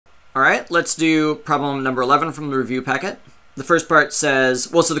All right, let's do problem number 11 from the review packet. The first part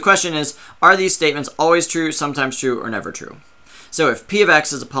says, well, so the question is, are these statements always true, sometimes true, or never true? So if p of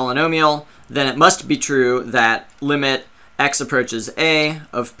x is a polynomial, then it must be true that limit x approaches a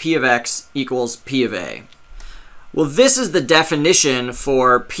of p of x equals p of a. Well, this is the definition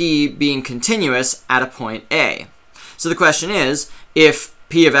for p being continuous at a point a. So the question is, if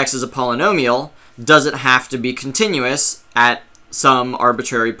p of x is a polynomial, does it have to be continuous at some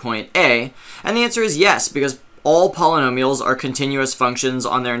arbitrary point a? And the answer is yes, because all polynomials are continuous functions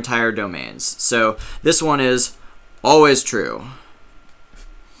on their entire domains. So this one is always true.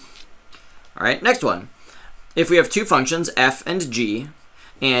 All right, next one. If we have two functions, f and g,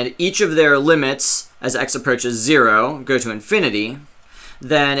 and each of their limits as x approaches 0 go to infinity,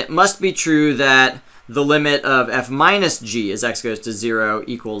 then it must be true that the limit of f minus g as x goes to 0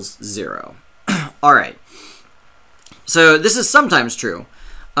 equals 0. All right. So this is sometimes true.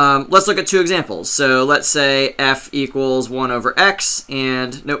 Let's look at two examples. So let's say f equals 1 over x,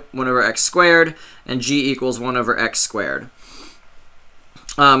 and 1 over x squared, and g equals 1 over x squared.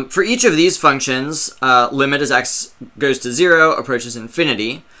 For each of these functions, limit as x goes to 0 approaches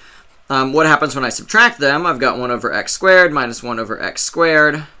infinity. What happens when I subtract them? I've got 1 over x squared minus 1 over x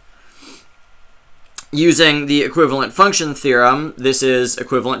squared. Using the equivalent function theorem, this is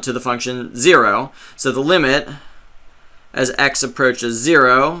equivalent to the function 0. So the limit as x approaches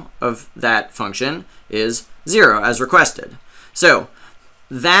 0 of that function is 0 as requested. So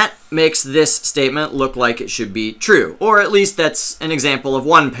that makes this statement look like it should be true, or at least that's an example of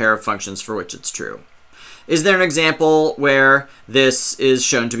one pair of functions for which it's true. Is there an example where this is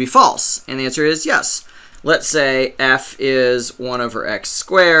shown to be false? And the answer is yes. Let's say f is 1 over x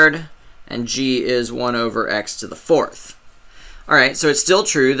squared and g is 1 over x to the 4th. All right, so it's still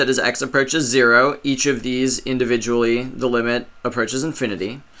true that as x approaches 0, each of these individually, the limit approaches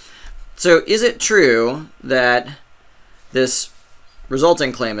infinity. So is it true that this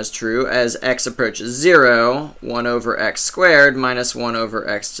resulting claim is true as x approaches 0, 1 over x squared minus 1 over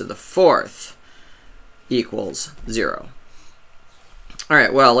x to the 4th equals 0? All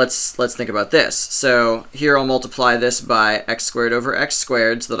right, well, let's think about this. So here I'll multiply this by x squared over x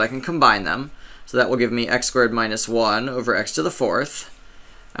squared so that I can combine them. So that will give me x squared minus 1 over x to the 4th.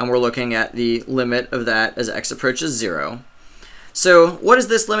 And we're looking at the limit of that as x approaches 0. So what is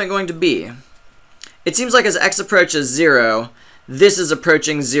this limit going to be? It seems like as x approaches 0, this is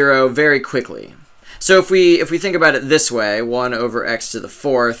approaching 0 very quickly. So if we think about it this way, 1 over x to the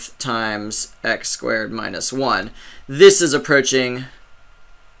 4th times x squared minus 1, this is approaching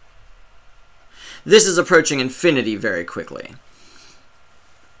infinity very quickly.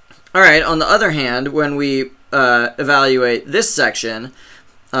 All right, on the other hand, when we evaluate this section,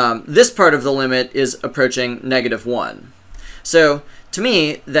 this part of the limit is approaching -1. So to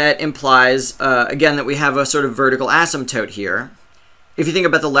me, that implies, again, that we have a sort of vertical asymptote here. If you think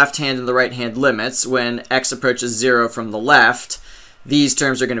about the left hand and the right hand limits, when x approaches 0 from the left, these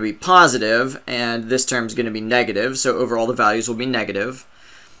terms are going to be positive, and this term is going to be negative, so overall the values will be negative.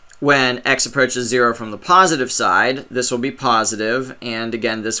 When x approaches 0 from the positive side, this will be positive, and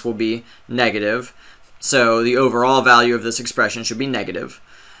again, this will be negative. So the overall value of this expression should be negative.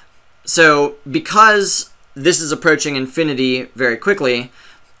 So because this is approaching infinity very quickly,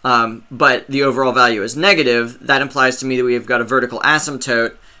 but the overall value is negative, that implies to me that we've got a vertical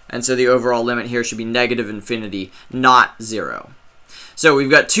asymptote, and so the overall limit here should be -infinity, not 0. So we've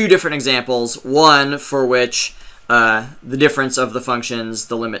got two different examples, one for which the difference of the functions,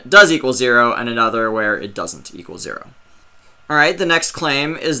 the limit does equal 0, and another where it doesn't equal 0. All right, the next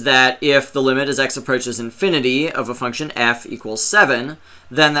claim is that if the limit as x approaches infinity of a function f equals 7,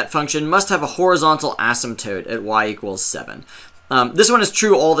 then that function must have a horizontal asymptote at y equals 7. This one is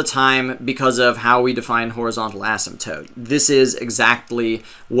true all the time because of how we define horizontal asymptote. This is exactly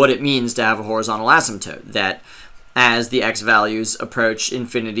what it means to have a horizontal asymptote, that as the x values approach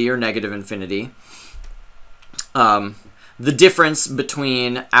infinity or -infinity, the difference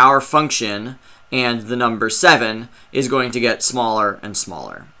between our function and the number 7 is going to get smaller and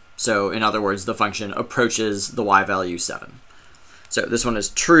smaller. So in other words, the function approaches the y value 7. So this one is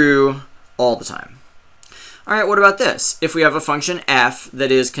true all the time. All right, what about this? If we have a function f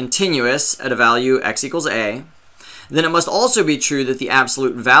that is continuous at a value x equals a, then it must also be true that the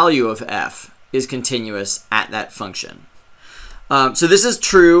absolute value of f is continuous at that function. So this is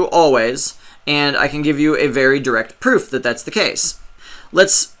true always, and I can give you a very direct proof that that's the case.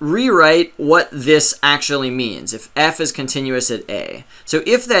 Let's rewrite what this actually means if f is continuous at a. So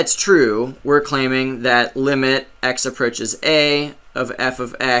if that's true, we're claiming that limit x approaches a of f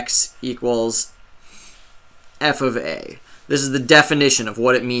of x equals f of a. This is the definition of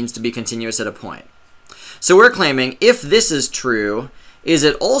what it means to be continuous at a point. So we're claiming if this is true, is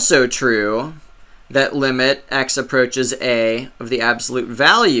it also true that limit x approaches a of the absolute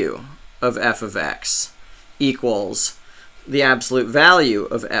value of f of x equals the absolute value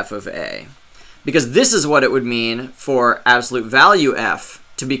of f of a? Because this is what it would mean for absolute value f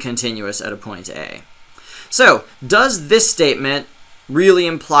to be continuous at a point a. So does this statement really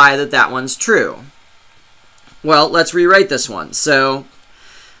imply that that one's true? Well, let's rewrite this one. So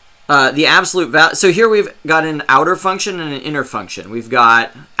the absolute value, so here we've got an outer function and an inner function. We've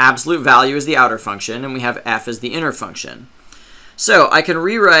got absolute value as the outer function, and we have f as the inner function. So I can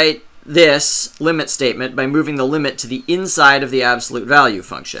rewrite this limit statement by moving the limit to the inside of the absolute value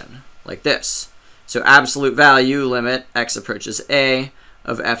function, like this. So absolute value limit x approaches a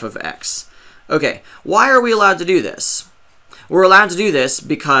of f of x. Okay, why are we allowed to do this? We're allowed to do this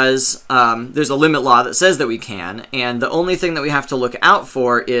because there's a limit law that says that we can, and the only thing that we have to look out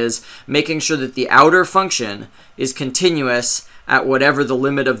for is making sure that the outer function is continuous at whatever the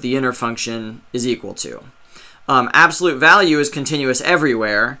limit of the inner function is equal to. Absolute value is continuous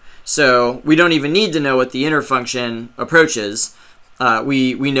everywhere, so we don't even need to know what the inner function approaches.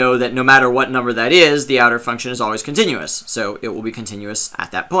 We know that no matter what number that is, the outer function is always continuous, so it will be continuous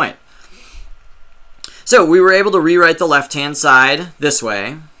at that point. So we were able to rewrite the left-hand side this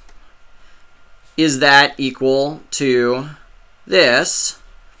way. Is that equal to this?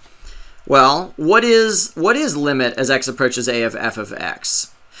 Well, what is limit as x approaches a of f of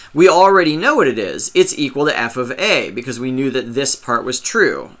x? We already know what it is. It's equal to f of a because we knew that this part was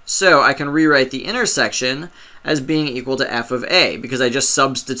true. So I can rewrite the intersection as being equal to f of a because I just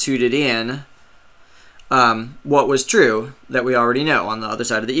substituted in what was true that we already know on the other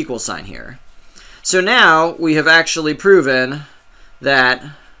side of the equal sign here. So now we have actually proven that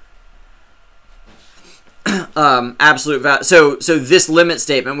absolute value. So this limit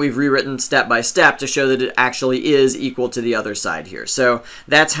statement we've rewritten step by step to show that it actually is equal to the other side here. So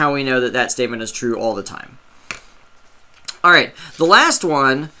that's how we know that that statement is true all the time. All right, the last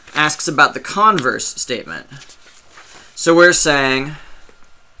one asks about the converse statement. So we're saying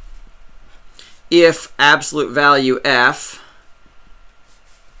if absolute value f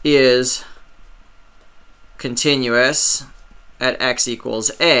is continuous at x equals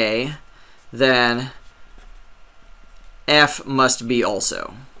a, then f must be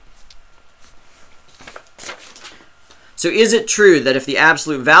also. So is it true that if the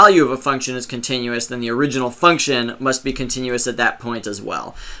absolute value of a function is continuous, then the original function must be continuous at that point as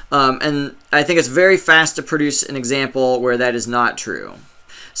well? And I think it's very fast to produce an example where that is not true.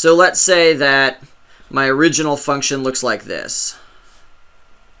 So let's say that my original function looks like this.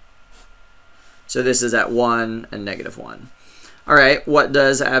 So this is at 1 and negative 1. All right, what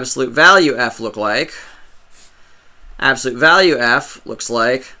does absolute value f look like? Absolute value f looks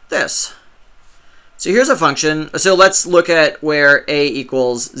like this. So here's a function. So let's look at where a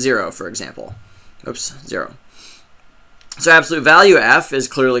equals 0, for example. Oops, 0. So absolute value f is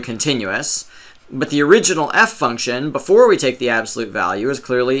clearly continuous, but the original f function, before we take the absolute value, is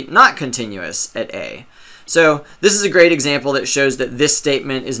clearly not continuous at a. So this is a great example that shows that this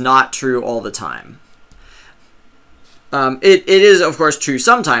statement is not true all the time. It is, of course, true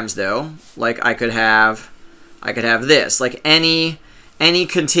sometimes, though. Like I could have this. Like any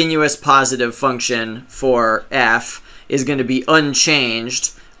continuous positive function for f is going to be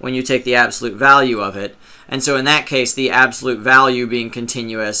unchanged when you take the absolute value of it. And so in that case, the absolute value being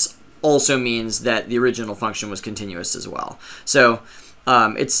continuous also means that the original function was continuous as well. So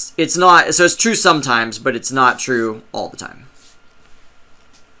it's true sometimes, but it's not true all the time.